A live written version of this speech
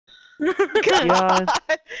Yeah.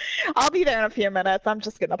 I'll be there in a few minutes. I'm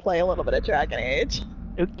just gonna play a little bit of Dragon Age.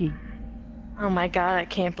 Okay. Oh my god, I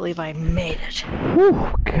can't believe I made it.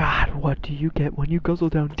 Whew, God, what do you get when you guzzle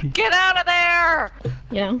down tea? Get out of there!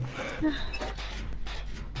 You know?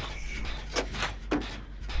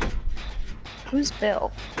 Who's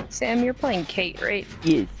Bill? Sam, you're playing Kate, right?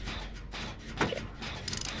 Yes. Okay.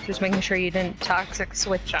 Just making sure you didn't toxic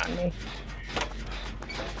switch on me.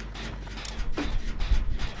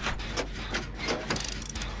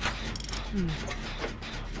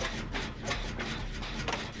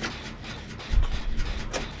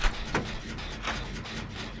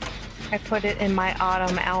 I put it in my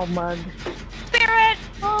autumn owl mug. Spirit!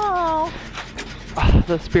 Oh. Oh,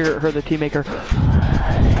 the spirit heard the tea maker.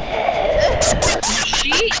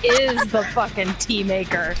 She is the fucking tea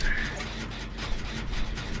maker.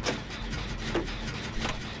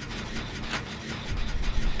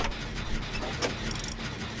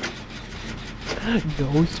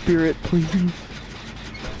 No spirit, please.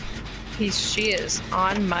 She is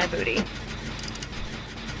on my booty.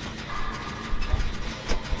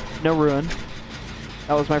 No ruin.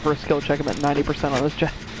 That was my first skill check. I'm at 90% on this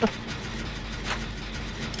check.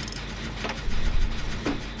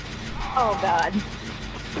 Oh god.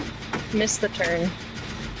 Missed the turn.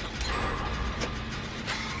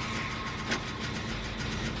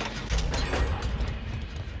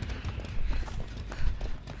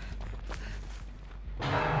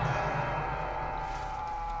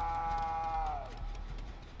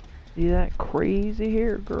 See that crazy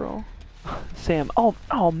hair, girl? Sam.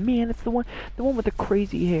 Oh man, it's the one with the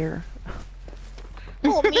crazy hair.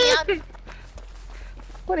 Oh man.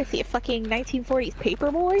 What is he, a fucking 1940s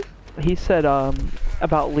paperboy? He said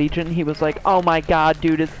about Legion. He was like, "Oh my god,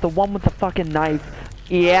 dude, it's the one with the fucking knife."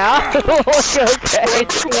 Yeah. Okay.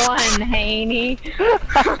 Which one, Haney?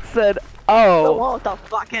 I said, The "Oh." one with the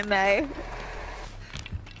fucking knife.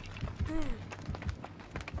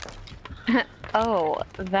 Oh,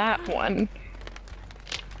 that one.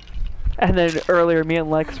 And then earlier, me and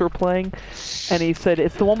Lex were playing, and he said,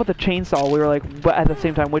 "It's the one with the chainsaw." We were like, but at the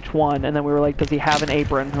same time, which one? And then we were like, "Does he have an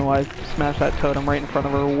apron?" Oh, I smashed that totem right in front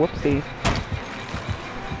of her. Whoopsie.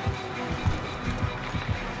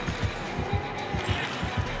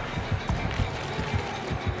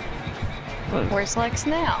 Where's Lex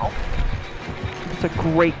now? It's a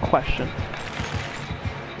great question.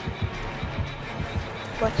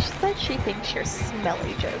 What she said, she thinks you're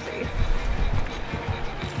smelly, Josie.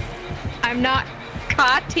 I'm not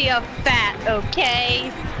Katya fat, okay?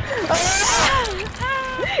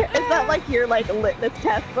 Is that like your like litmus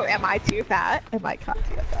test for am I too fat? Am I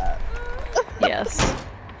Katya fat? Yes.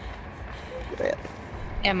 Really?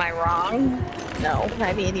 Am I wrong? No,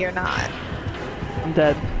 I mean you're not. I'm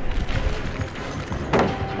dead.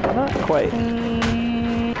 Not quite.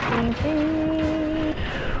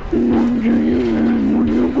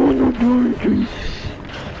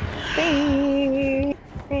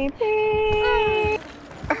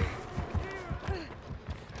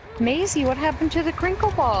 Maisie, what happened to the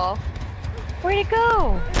crinkle ball? Where'd it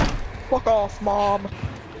go? Fuck off, mom.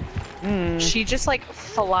 She just like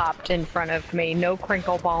flopped in front of me. No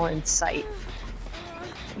crinkle ball in sight.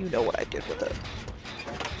 You know what I did with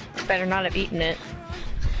it. Better not have eaten it.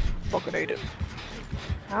 Fucking ate it.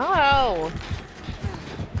 Oh,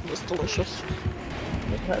 It was delicious.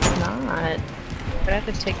 it was not. I'm gonna have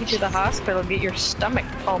to take you to the hospital, get your stomach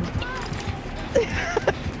pumped.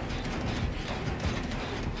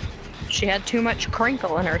 She had too much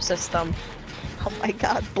crinkle in her system. Oh my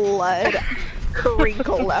god, blood.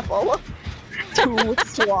 Crinkle level. Too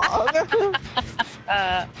strong.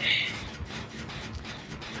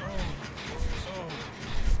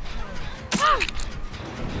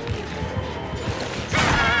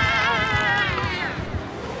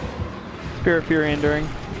 Spirit Fury enduring.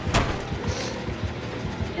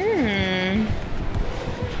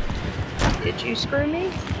 Did you screw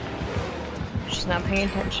me? She's not paying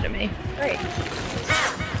attention to me. Great.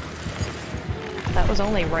 That was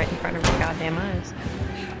only right in front of her goddamn eyes.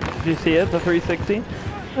 Did you see it? The 360?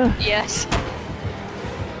 Yes.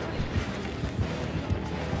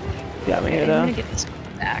 Got me Okay, it I'm gonna get this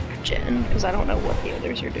back, Jen, because I don't know what the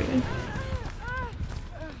others are doing.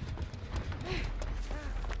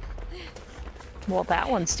 Well, that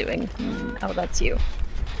one's doing. Oh, that's you.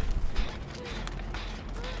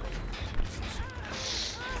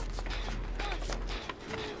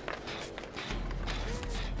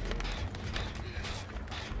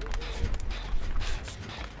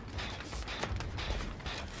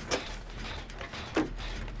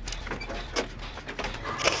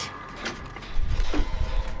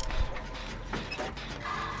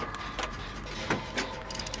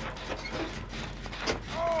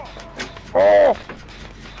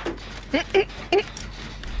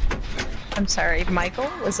 I'm sorry, Michael,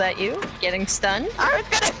 was that you? Getting stunned? I was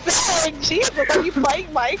gonna say, Jesus, are you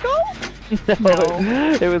playing Michael?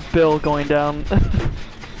 No, it was Bill going down.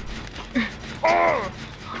 Oh!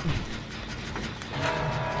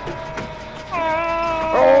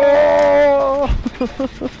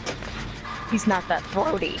 He's not that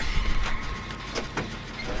throaty.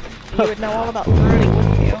 You would know all about learning,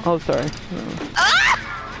 wouldn't you? Oh, sorry.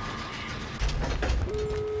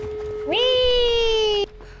 Whee!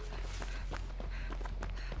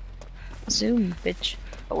 Zoom, bitch.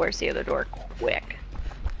 Oh, where's the other door? Quick.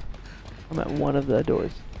 I'm at one of the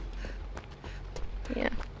doors. Yeah.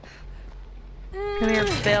 Come here,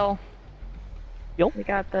 Bill. Bill? We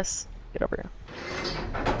got this. Get over here.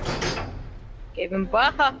 Gave him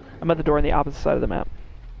baha. I'm at the door on the opposite side of the map.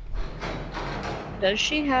 Does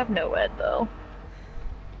she have no ed though?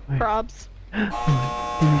 Probs. Do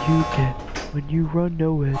you get when you run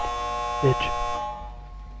nowhere, bitch?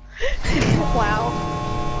 Wow.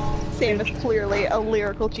 Sam is clearly a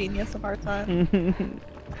lyrical genius of our time.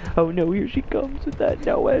 Oh no, here she comes with that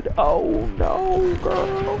no-ed. Oh no,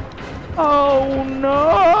 girl. Oh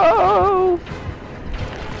no!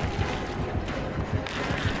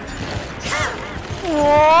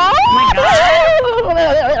 Oh my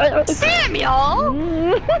god! Samuel!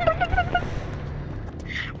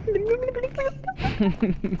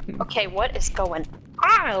 Okay, what is going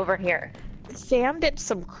on over here? Sam did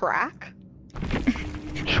some crack.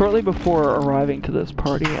 Shortly before arriving to this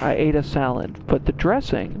party, I ate a salad, but the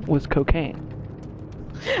dressing was cocaine.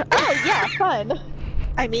 Oh yeah, fun.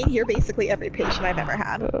 I mean, you're basically every patient I've ever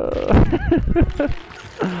had.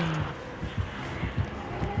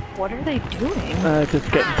 What are they doing?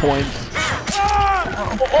 Just getting points.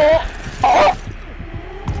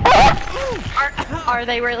 Are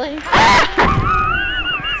they really?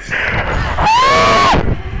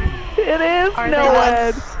 It is Are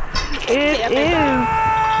no-ed! It Damn is!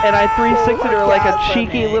 And I 360'd her like a orgasming.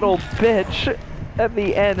 cheeky little bitch at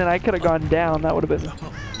the end, and I could have gone down. That would have been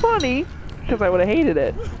funny, because I would have hated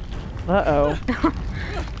it. Uh-oh.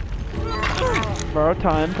 Borrow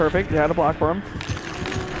time, perfect. You had a block for him.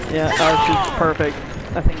 Yeah, oh, she's perfect.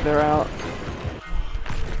 I think they're out.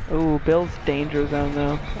 Ooh, Bill's danger zone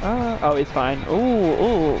though. Oh, he's fine.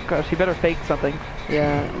 Ooh, gosh, he better fake something.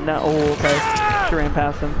 Yeah, no, okay. She ran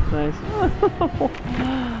past him. Nice.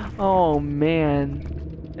 Oh, man.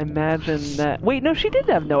 Imagine that. Wait, no, she didn't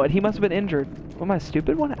have no-ed. He must have been injured. Am I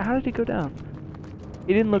stupid? How did he go down?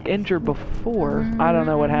 He didn't look injured before. I don't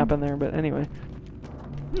know what happened there, but anyway.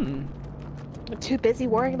 I'm too busy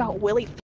worrying about Willie